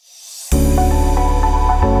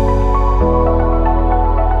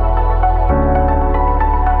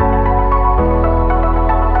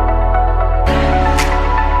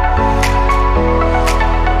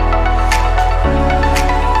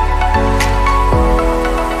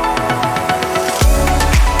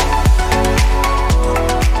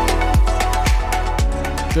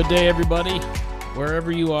Good day, everybody,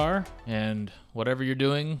 wherever you are and whatever you're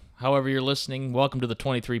doing, however you're listening. Welcome to the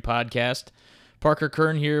 23 Podcast. Parker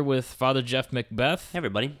Kern here with Father Jeff Macbeth. Hey,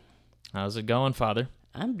 everybody. How's it going, Father?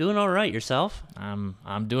 I'm doing all right. Yourself?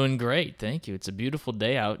 I'm doing great, thank you. It's a beautiful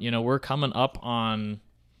day out. You know, we're coming up on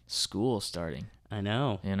school starting. I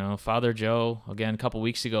know. You know, Father Joe, again, a couple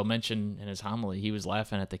weeks ago, mentioned in his homily, he was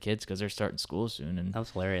laughing at the kids because they're starting school soon. And That was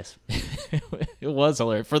hilarious. it was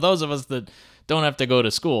hilarious. For those of us that don't have to go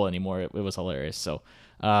to school anymore, it was hilarious. So,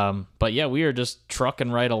 but yeah, we are just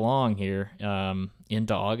trucking right along here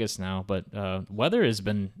into August now. But weather has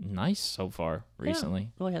been nice so far recently. Yeah,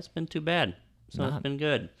 really hasn't been too bad. So Not. It's been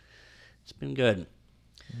good. It's been good.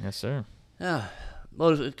 Yes, sir. Well,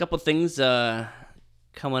 there's a couple of things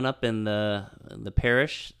coming up in the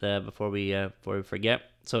parish before we forget.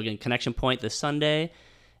 So again, Connection Point this Sunday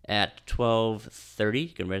at 12:30. You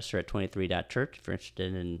can register at 23.church if you're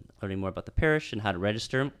interested in learning more about the parish and how to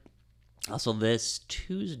register. Also, this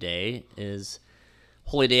Tuesday is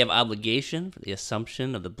Holy Day of Obligation for the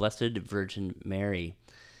Assumption of the Blessed Virgin Mary.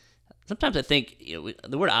 Sometimes I think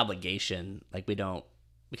the word obligation, like we kind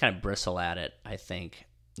of bristle at it. I think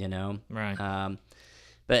Right.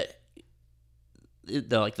 but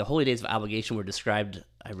the holy days of obligation were described.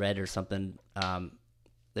 I read or something that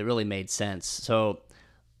really made sense. So,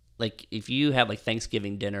 like if you have like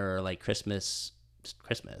Thanksgiving dinner or like Christmas,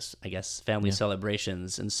 I guess family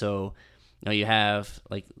celebrations, and so you have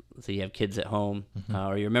you have kids at home,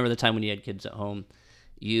 or you remember the time when you had kids at home,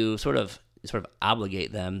 you sort of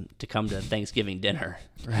obligate them to come to Thanksgiving dinner,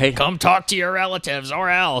 right? Come talk to your relatives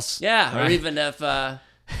or else. Yeah, Right. or even if, but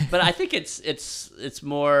I think it's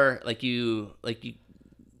more like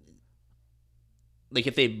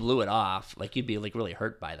if they blew it off, like you'd be like really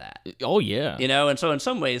hurt by that, Oh, yeah. And so in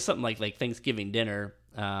some ways, something like Thanksgiving dinner,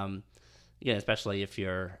 especially if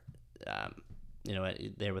you're,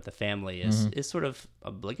 there with the family is sort of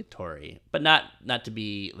obligatory, but not to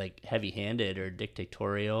be like heavy-handed or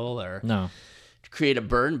dictatorial or No. to create a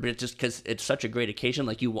burden, but it's just because it's such a great occasion.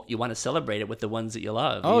 Like you want to celebrate it with the ones that you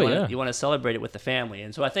love. You want to celebrate it with the family,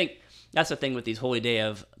 and so I think that's the thing with these holy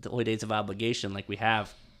days of obligation, like we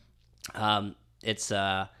have. It's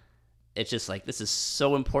just like this is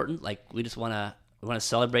so important. Like we want to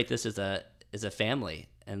celebrate this as a family,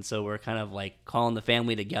 and so we're kind of like calling the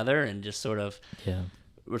family together and just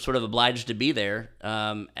we're sort of obliged to be there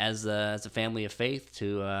as a family of faith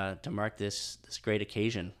to mark this great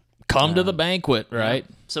occasion. Come to the banquet, right?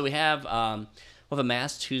 Yeah. So we have we'll have a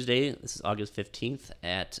Mass Tuesday. This is August 15th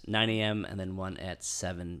at 9 a.m. and then one at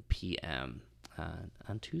 7 p.m.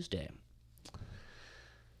 On Tuesday.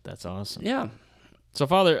 That's awesome. Yeah. So,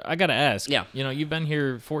 Father, I got to ask. Yeah. You know, you've been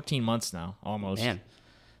here 14 months now, almost. Man.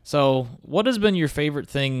 So, what has been your favorite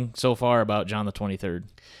thing so far about John the 23rd?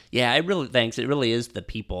 Yeah, it really is the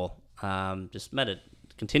people.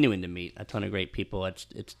 Continuing to meet a ton of great people. It's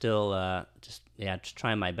still just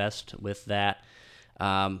trying my best with that.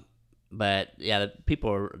 But yeah, the people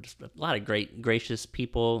are just a lot of great, gracious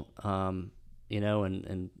people.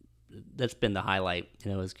 And that's been the highlight.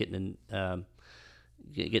 Is getting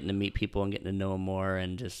to meet people and getting to know them more,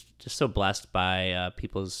 and just so blessed by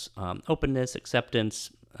people's openness,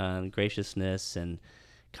 acceptance, graciousness, and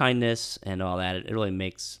kindness, and all that. It really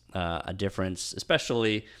makes a difference,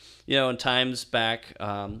 especially in times back,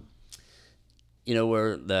 where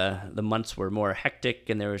the months were more hectic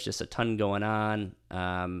and there was just a ton going on,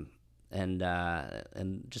 and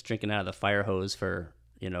just drinking out of the fire hose for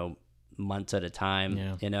months at a time.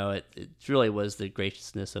 Yeah. It really was the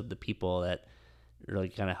graciousness of the people that really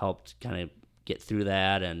kind of helped kind of get through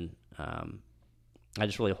that, and I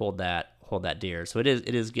just really hold that dear. So it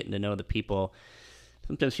is getting to know the people.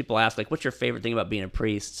 Sometimes people ask, like, what's your favorite thing about being a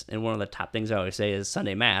priest? And one of the top things I always say is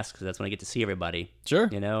Sunday Mass, because that's when I get to see everybody. Sure.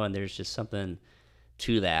 And there's just something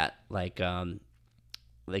to that. Like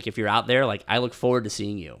if you're out there, like, I look forward to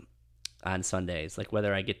seeing you on Sundays. Like,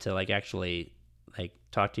 whether I get to, like, actually, like,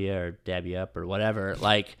 talk to you or dab you up or whatever,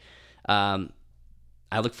 like,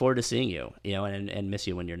 I look forward to seeing you, and miss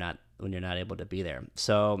you when you're not able to be there.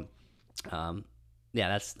 So,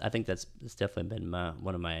 yeah, I think that's definitely been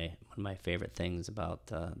one of my favorite things about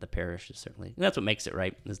the parish. Is certainly, and that's what makes it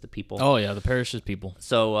right, is the people. Oh yeah, the parish's people.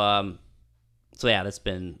 So yeah, that's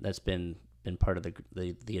been part of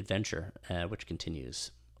the adventure, which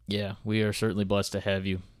continues. Yeah, we are certainly blessed to have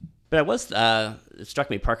you. But I was it struck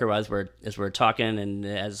me, Parker, as we're talking, and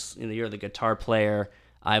as you're the guitar player,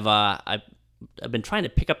 I've been trying to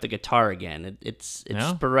pick up the guitar again. It's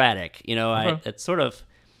sporadic, it's sort of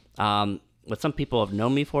what some people have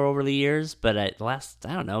known me for over the years, but the last,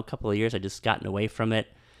 I don't know, couple of years, I just gotten away from it.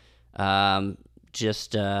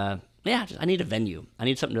 yeah, I need a venue. I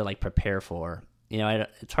need something to like prepare for.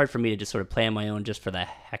 It's hard for me to just sort of play on my own just for the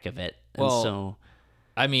heck of it. And Well, so,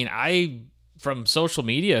 I mean, from social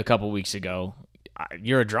media a couple weeks ago,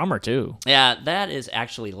 you're a drummer too. yeah, that is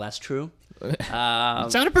actually less true. It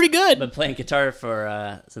sounded pretty good. I've been playing guitar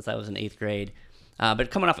for since I was in 8th grade.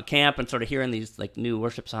 But coming off of camp and sort of hearing these like new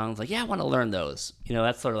worship songs, like, yeah, I want to learn those.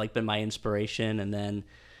 That's sort of like been my inspiration. And then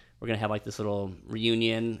we're going to have like this little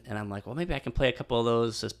reunion. And I'm like, well, maybe I can play a couple of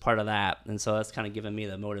those as part of that. And so that's kind of given me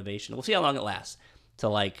the motivation. We'll see how long it lasts to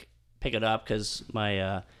like pick it up, because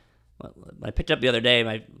I picked it up the other day.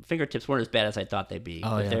 My fingertips weren't as bad as I thought they'd be.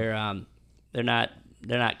 Oh, but yeah. they're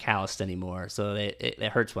not calloused anymore. So it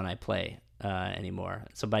hurts when I play anymore.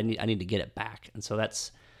 So but I need to get it back. And so I'm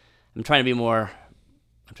just trying to be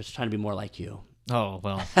more like you. Oh,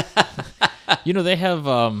 well. They have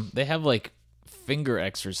like finger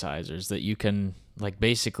exercisers that you can like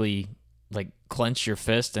basically like clench your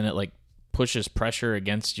fist, and it like pushes pressure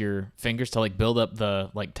against your fingers to like build up the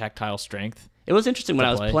like tactile strength. It was interesting when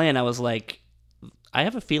I was play. playing. I was like, I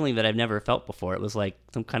have a feeling that I've never felt before. It was like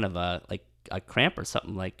some kind of a cramp or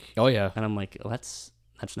something like. Oh yeah. And I'm like, well, that's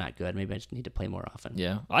not good. Maybe I just need to play more often.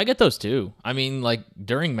 Yeah, I get those too. I mean, like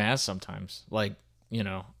during mass sometimes, like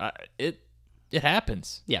it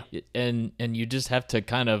happens. Yeah. And you just have to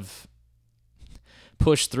kind of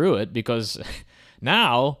push through it, because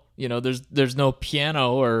now there's no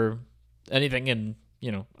piano or anything, and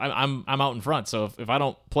I'm out in front, so if I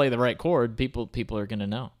don't play the right chord, people are gonna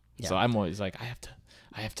know. Yeah. So I'm always like, I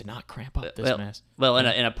have to not cramp up this mass. Well,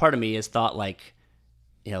 and a part of me has thought like,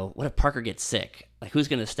 what if Parker gets sick? Like, who's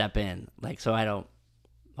gonna step in? Like, so I don't.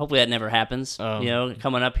 Hopefully that never happens.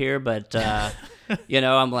 Coming up here, but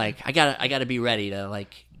I'm like, I gotta be ready to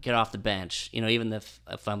like get off the bench. Even if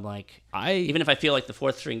I'm like, even if I feel like the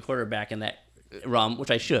 4th string quarterback in that rum, which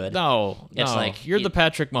I should. It's like you're the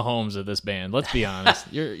Patrick Mahomes of this band. Let's be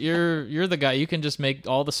honest. You're the guy. You can just make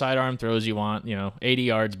all the sidearm throws you want. 80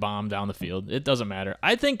 yards bomb down the field. It doesn't matter.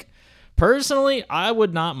 I think personally, I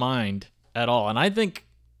would not mind at all, and I think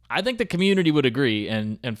the community would agree.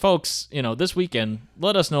 And folks, this weekend,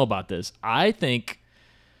 let us know about this. I think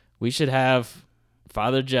we should have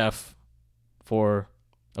Father Jeff for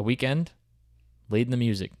a weekend leading the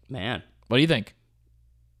music. Man, what do you think?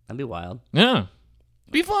 That'd be wild. Yeah.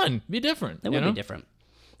 Be fun. Be different. It would be different.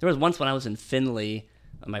 There was once when I was in Findlay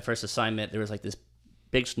on my first assignment, there was like this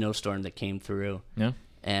big snowstorm that came through. Yeah.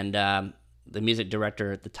 And the music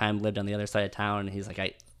director at the time lived on the other side of town, and he's like,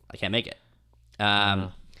 I can't make it.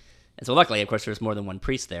 And so luckily, of course, there's more than one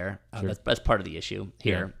priest there. Sure. That's part of the issue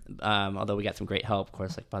here. Yeah. Although we got some great help, of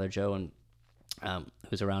course, like Father Joe, and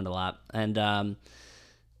who's around a lot. And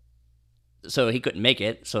so he couldn't make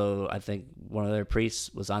it. So I think one of their priests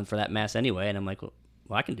was on for that mass anyway. And I'm like, well,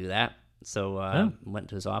 I can do that. So went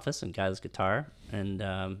to his office and got his guitar and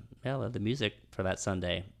led the music for that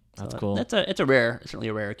Sunday. That's cool. It's certainly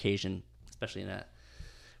a rare occasion, especially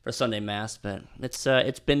for Sunday mass. But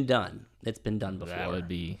it's been done. It's been done before. That would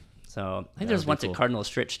be. So I think there's once at Cardinal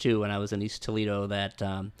Stritch too when I was in East Toledo that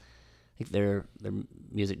I think their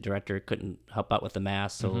music director couldn't help out with the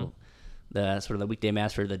mass, so the sort of the weekday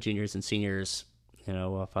mass for the juniors and seniors,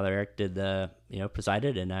 Father Eric did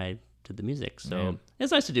presided, and I did the music. So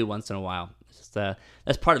it's nice to do once in a while. It's just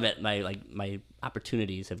that's part of it. My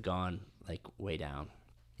opportunities have gone like way down.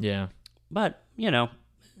 Yeah, but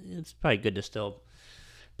it's probably good to still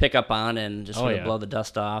pick up on and just sort of blow the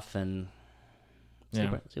dust off and.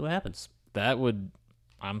 See what happens.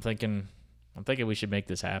 I'm thinking we should make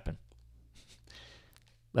this happen.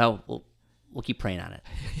 Well, we'll keep praying on it.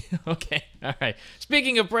 Okay. All right.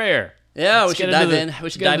 Speaking of prayer. Yeah, we should dive in. We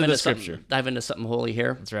should dive into scripture. Dive into something holy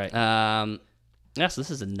here. That's right. So this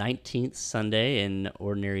is the 19th Sunday in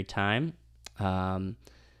Ordinary Time. So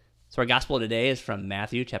our gospel today is from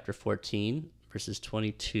Matthew chapter 14, verses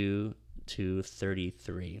 22 to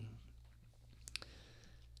 33.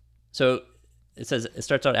 So it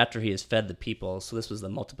starts out after he has fed the people. So this was the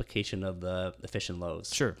multiplication of the fish and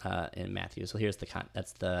loaves. Sure. In Matthew. So here's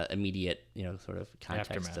that's the immediate, sort of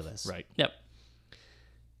context Aftermath. to this. Right. Yep.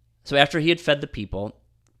 So after he had fed the people,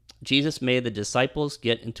 Jesus made the disciples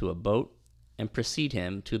get into a boat and precede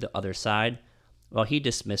him to the other side while he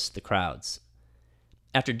dismissed the crowds.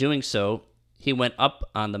 After doing so, he went up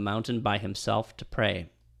on the mountain by himself to pray.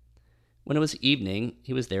 When it was evening,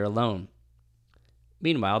 he was there alone.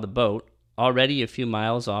 Meanwhile, the boat, already a few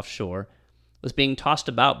miles offshore, was being tossed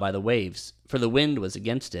about by the waves, for the wind was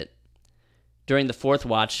against it. During the 4th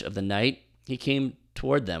watch of the night, he came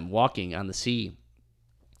toward them, walking on the sea.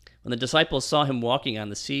 When the disciples saw him walking on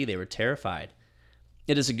the sea, they were terrified.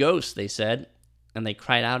 "It is a ghost," they said, and they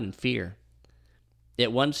cried out in fear.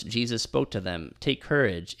 At once Jesus spoke to them, "Take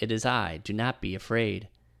courage, it is I, do not be afraid."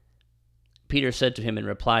 Peter said to him in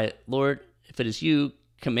reply, "Lord, if it is you,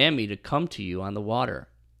 command me to come to you on the water."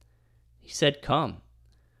 He said, "Come."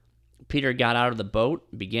 Peter got out of the boat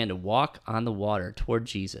and began to walk on the water toward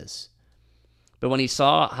Jesus. But when he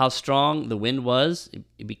saw how strong the wind was,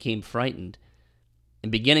 he became frightened.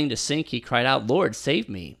 And beginning to sink, he cried out, "Lord, save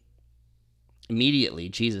me." Immediately,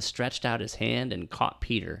 Jesus stretched out his hand and caught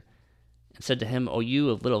Peter and said to him, "O you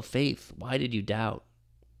of little faith, why did you doubt?"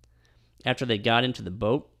 After they got into the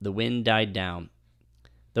boat, the wind died down.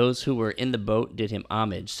 Those who were in the boat did him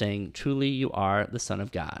homage, saying, "Truly you are the Son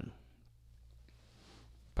of God."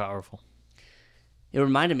 Powerful. It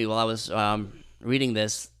reminded me while I was reading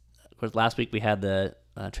this, of course, last week we had the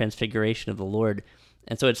Transfiguration of the Lord.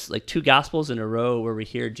 And so it's like two Gospels in a row where we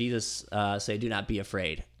hear Jesus say, "Do not be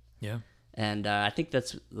afraid." Yeah. And I think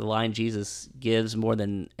that's the line Jesus gives more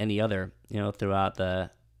than any other, throughout the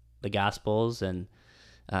Gospels. And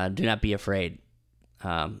do not be afraid.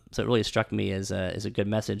 So it really struck me as a good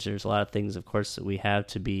message. There's a lot of things, of course, that we have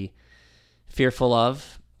to be fearful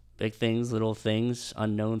of. Big things, little things,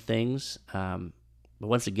 unknown things. But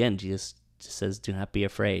once again, Jesus just says, "Do not be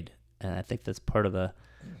afraid," and I think that's part of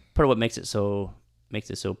what makes it so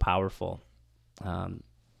powerful. And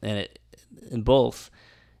it in both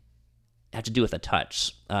have to do with a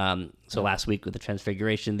touch. So last week with the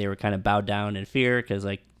Transfiguration, they were kind of bowed down in fear because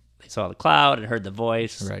they saw the cloud and heard the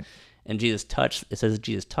voice, Right. and Jesus touched. It says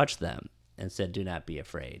Jesus touched them and said, "Do not be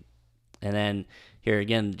afraid." And then here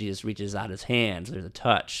again, Jesus reaches out his hands. There's a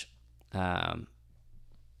touch. After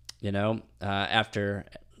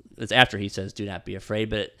he says, "Do not be afraid,"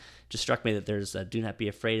 but it just struck me that there's a "Do not be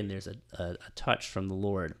afraid," and there's a touch from the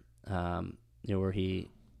Lord, where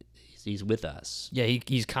he's with us. Yeah,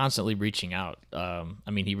 he's constantly reaching out.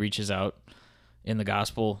 He reaches out in the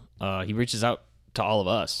gospel. He reaches out to all of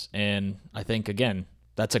us, and I think again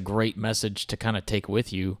that's a great message to kind of take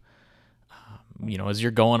with you. As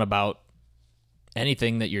you're going about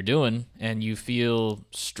anything that you're doing and you feel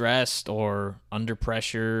stressed or under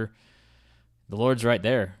pressure, the Lord's right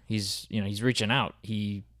there. He's reaching out.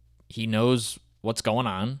 He knows what's going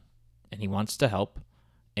on and he wants to help,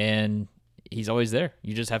 and he's always there.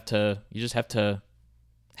 You just have to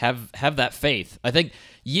have that faith. I think,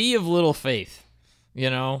 "Ye of little faith,"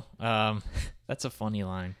 that's a funny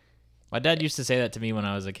line. My dad used to say that to me when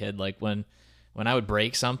I was a kid, like when I would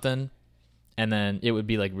break something and then it would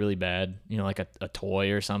be like really bad, like a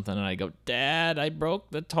toy or something, and I go, "Dad, I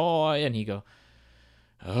broke the toy," and he'd go,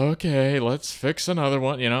 "Okay, let's fix another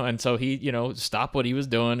one," and so he, stop what he was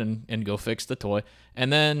doing and go fix the toy,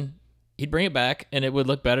 and then he'd bring it back and it would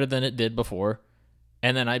look better than it did before,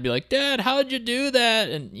 and then I'd be like, "Dad, how'd you do that?"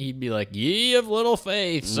 And he'd be like, "Ye of little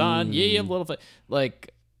faith, son, ye of little faith."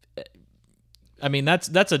 Like,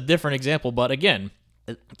 that's a different example, but again,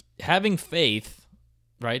 having faith,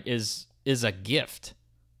 right, is a gift.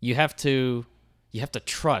 You have to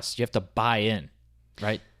trust. You have to buy in,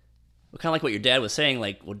 right? Well, kind of like what your dad was saying,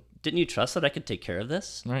 like, "Well, didn't you trust that I could take care of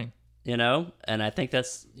this?" Right. And I think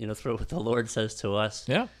that's, through what the Lord says to us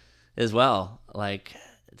Yeah. as well. Like,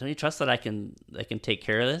 don't you trust that I can take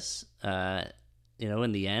care of this?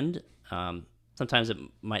 In the end, sometimes it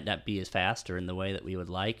might not be as fast or in the way that we would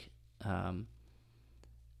like.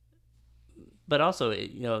 But also,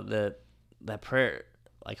 that prayer,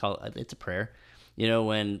 it's a prayer.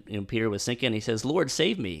 When Peter was sinking, he says, "Lord,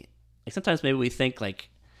 save me." Like, sometimes maybe we think, like,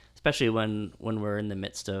 especially when we're in the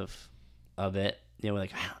midst of it, we're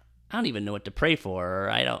like, "I don't even know what to pray for," or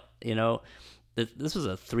 "I don't," This was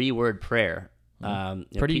a 3-word prayer.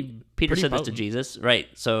 Peter said this to Jesus, right?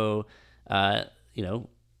 So, you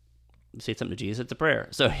say something to Jesus, it's a prayer.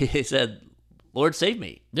 So he said, "Lord, save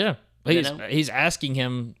me." Yeah. He's asking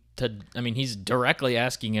him to, he's directly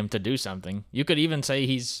asking him to do something. You could even say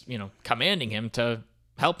he's, commanding him to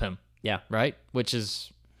help him. Yeah. Right? Which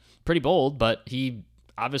is pretty bold, but he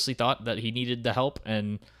obviously thought that he needed the help.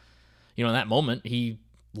 And, in that moment, he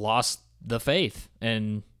lost the faith.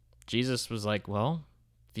 And Jesus was like, "Well,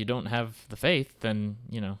 if you don't have the faith, then,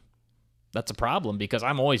 that's a problem, because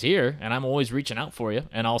I'm always here and I'm always reaching out for you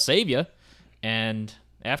and I'll save you." And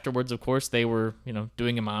afterwards, of course, they were,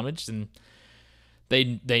 doing him homage, and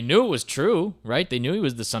they knew it was true, right? They knew he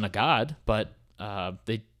was the Son of God, but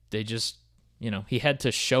they just, he had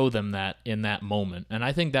to show them that in that moment. And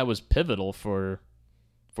I think that was pivotal for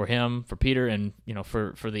him, for Peter, and,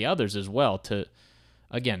 for the others as well, to,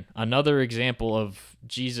 again, another example of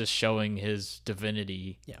Jesus showing his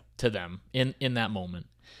divinity to them in that moment.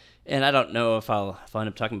 And I don't know if I'll end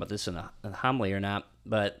up talking about this in a homily or not,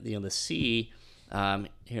 but the sea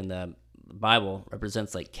here in the Bible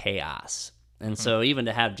represents like chaos. And so even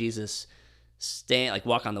to have Jesus stand, like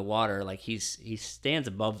walk on the water, like he stands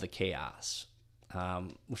above the chaos,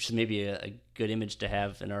 which is maybe a good image to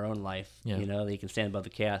have in our own life. Yeah. That he can stand above the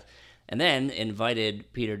chaos, and then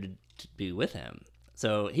invited Peter to be with him.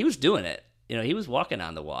 So he was doing it. He was walking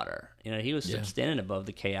on the water. He was standing above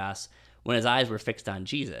the chaos when his eyes were fixed on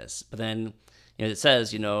Jesus. But then, it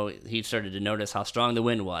says, he started to notice how strong the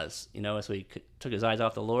wind was. So he took his eyes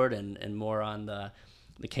off the Lord and more on the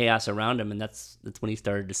chaos around him, and that's when he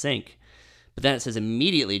started to sink. But then it says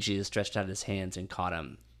immediately Jesus stretched out his hands and caught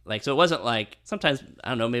him. So it wasn't like, sometimes, I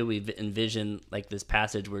don't know, maybe we envision like this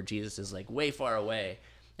passage where Jesus is like way far away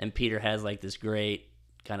and Peter has like this great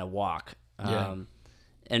kind of walk. Yeah.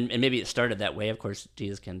 And maybe it started that way. Of course,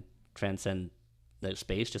 Jesus can transcend the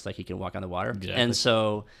space just like he can walk on the water. Exactly. And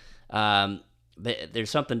so there's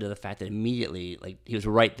something to the fact that immediately, like, he was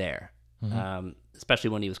right there, especially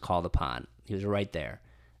when he was called upon. He was right there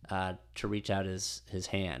to reach out his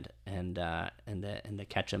hand and to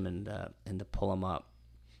catch him and to pull him up.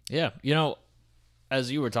 Yeah. As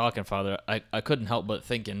you were talking, Father, I couldn't help but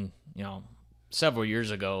thinking, several years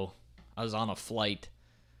ago, I was on a flight,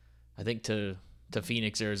 I think to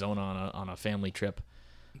Phoenix, Arizona on a family trip.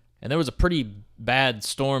 And there was a pretty bad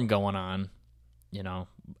storm going on,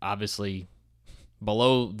 obviously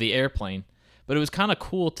below the airplane. But it was kind of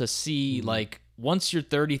cool to see, like, once you're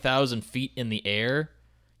 30,000 feet in the air,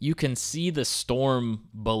 you can see the storm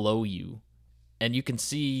below you. And you can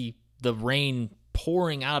see the rain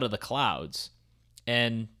pouring out of the clouds.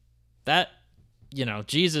 And that,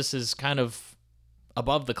 Jesus is kind of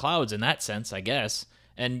above the clouds in that sense, I guess.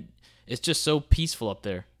 And it's just so peaceful up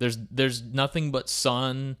there. There's nothing but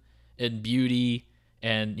sun and beauty,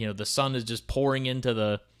 and the sun is just pouring into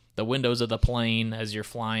the windows of the plane as you're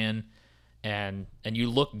flying, and you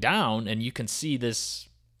look down and you can see this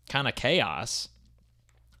kind of chaos,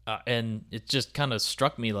 and it just kind of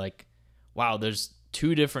struck me like, wow, there's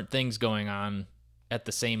two different things going on at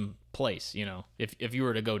the same place. If you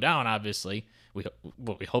were to go down, obviously we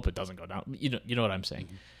hope it doesn't go down. You know what I'm saying?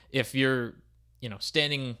 Mm-hmm. If you're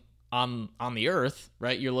standing on the earth,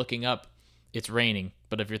 right, you're looking up, it's raining.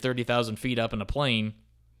 But if you're 30,000 feet up in a plane,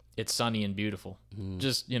 it's sunny and beautiful.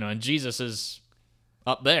 Just, and Jesus is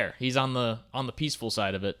up there. He's on the peaceful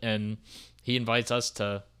side of it, and he invites us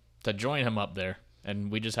to join him up there.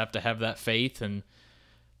 And we just have to have that faith and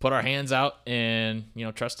put our hands out and,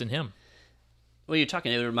 trust in him. Well, you're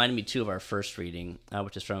talking, it reminded me too of our first reading,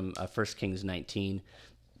 which is from 1 Kings 19.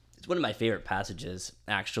 It's one of my favorite passages,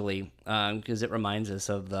 actually, because it reminds us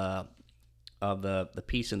of the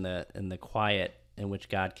peace and the quiet in which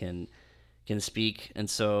God can speak. And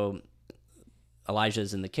so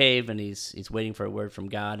Elijah's in the cave and he's waiting for a word from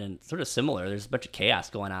God, and sort of similar. There's a bunch of chaos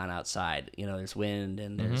going on outside. There's wind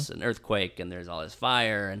and there's an earthquake and there's all this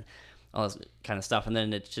fire and all this kind of stuff. And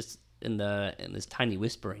then it's just in this tiny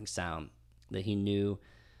whispering sound that he knew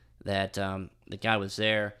that God was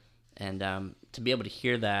there. And to be able to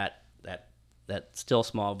hear that still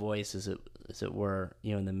small voice, as it were,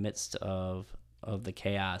 in the midst of the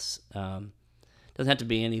chaos, doesn't have to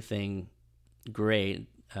be anything great.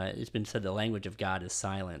 It's been said the language of God is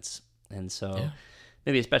silence, and so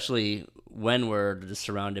maybe especially when we're just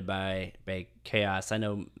surrounded by chaos. I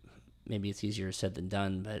know maybe it's easier said than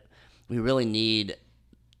done, but we really need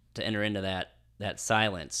to enter into that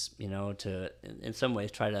silence. To in some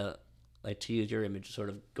ways try to, like, to use your image, sort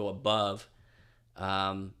of go above,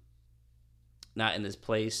 not in this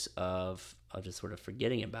place of just sort of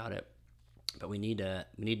forgetting about it, but we need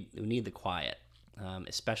the quiet,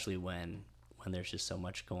 especially when there's just so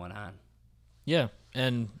much going on. Yeah,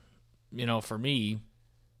 and for me,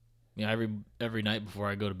 every night before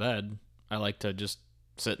I go to bed, I like to just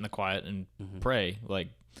sit in the quiet and pray. Like,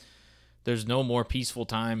 there's no more peaceful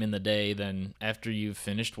time in the day than after you've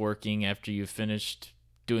finished working, after you've finished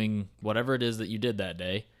doing whatever it is that you did that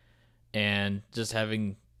day, and just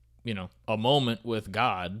having a moment with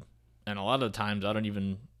God. And a lot of the times I don't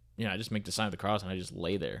even, I just make the sign of the cross and I just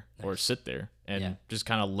lay there or sit there and just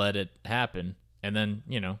kind of let it happen. And then,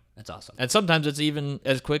 that's awesome. And sometimes it's even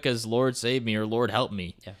as quick as Lord save me or Lord help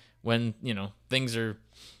me. Yeah. When, things are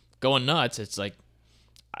going nuts, it's like,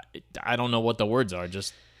 I don't know what the words are.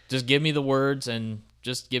 Just give me the words and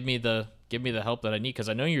just give me the help that I need. Because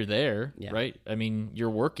I know you're there, right? I mean, you're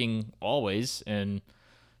working always, and,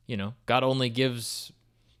 God only gives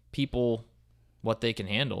people what they can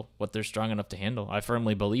handle, what they're strong enough to handle. I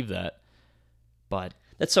firmly believe that. But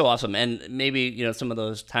that's so awesome. And maybe, some of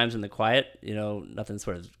those times in the quiet, nothing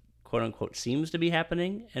sort of quote unquote seems to be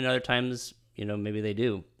happening. And other times, maybe they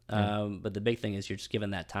do. But the big thing is you're just given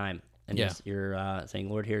that time. And you're saying,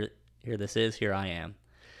 Lord, here this is, here I am.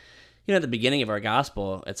 at the beginning of our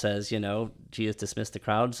gospel, it says, Jesus dismissed the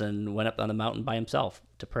crowds and went up on the mountain by himself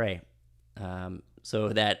to pray. So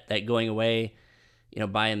that going away,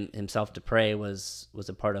 by himself to pray was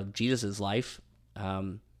a part of Jesus's life,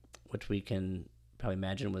 which we can probably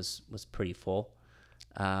imagine was pretty full.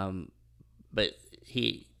 But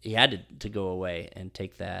he had to go away and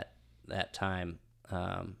take that time,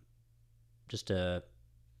 just to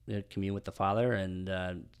commune with the Father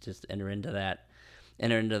and just enter into that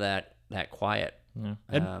quiet. Yeah.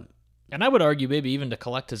 And I would argue maybe even to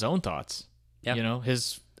collect his own thoughts. Yeah.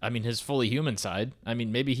 His fully human side.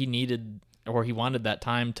 Maybe he needed or he wanted that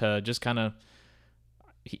time to just kind of.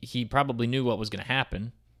 He probably knew what was going to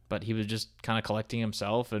happen, but he was just kind of collecting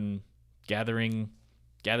himself and gathering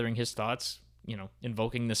his thoughts.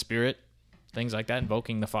 Invoking the Spirit, things like that.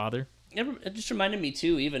 Invoking the Father. It just reminded me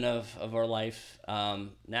too, even of our life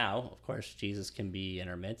now. Of course, Jesus can be in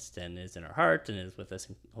our midst and is in our heart and is with us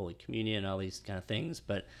in Holy Communion and all these kind of things.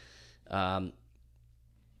 But,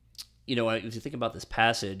 if you think about this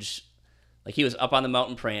passage, like he was up on the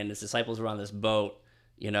mountain praying, his disciples were on this boat,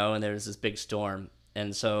 and there was this big storm.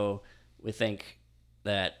 And so we think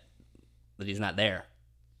that he's not there,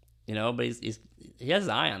 but he has his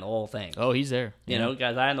eye on the whole thing. Oh, he's there. Got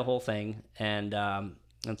his eye on the whole thing. And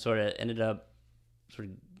sort of ended up sort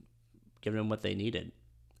of giving them what they needed.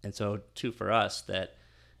 And so, too, for us, that,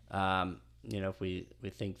 if we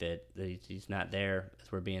think that he's not there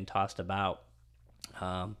as we're being tossed about,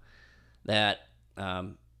 that,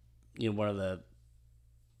 one of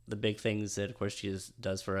the big things that, of course, Jesus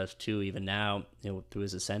does for us, too, even now, through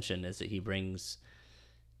his ascension, is that he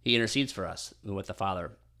intercedes for us with the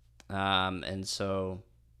Father. And so,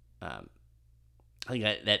 I think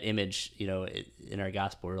that image, in our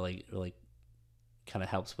gospel really kind of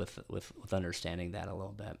helps with understanding that a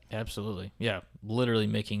little bit. Absolutely. Yeah. Literally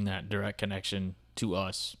making that direct connection to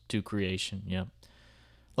us, to creation. Yeah.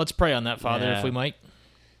 Let's pray on that, Father, if we might. In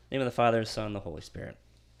the name of the Father, Son, and the Holy Spirit.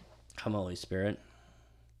 Come, Holy Spirit.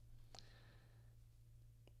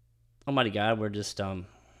 Almighty God, we're just,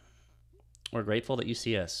 we're grateful that you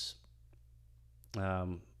see us.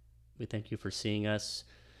 We thank you for seeing us.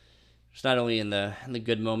 Just not only in the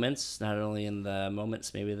good moments, not only in the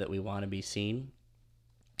moments maybe that we want to be seen,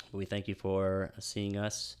 but we thank you for seeing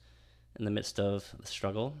us in the midst of the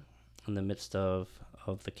struggle, in the midst of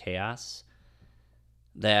the chaos.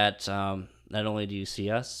 That not only do you see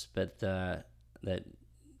us, but that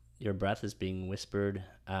your breath is being whispered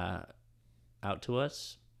out to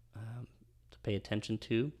us, to pay attention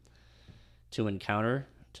to encounter,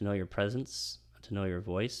 to know your presence, to know your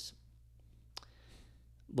voice.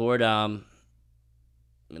 Lord, in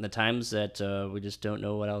the times that we just don't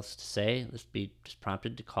know what else to say, let's be just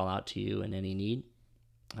prompted to call out to you in any need,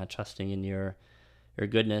 trusting in your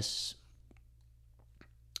goodness.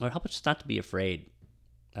 Lord, help us not to be afraid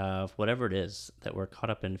of whatever it is that we're caught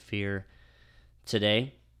up in fear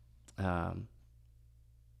today. We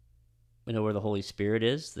know where the Holy Spirit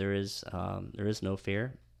is. There is no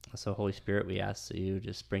fear. So, Holy Spirit, we ask that you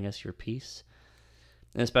just bring us your peace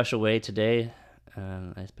in a special way today.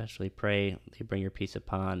 I especially pray that you bring your peace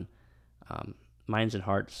upon minds and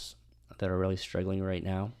hearts that are really struggling right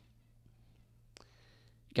now.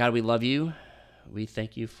 God, we love you. We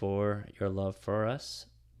thank you for your love for us.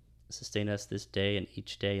 Sustain us this day and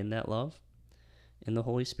each day in that love, in the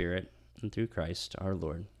Holy Spirit, and through Christ our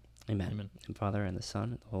Lord. Amen. Amen. And Father, and the Son,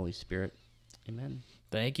 and the Holy Spirit. Amen.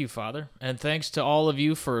 Thank you, Father. And thanks to all of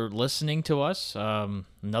you for listening to us.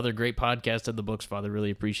 Another great podcast of the books, Father.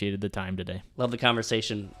 Really appreciated the time today. Love the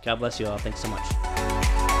conversation. God bless you all. Thanks so much.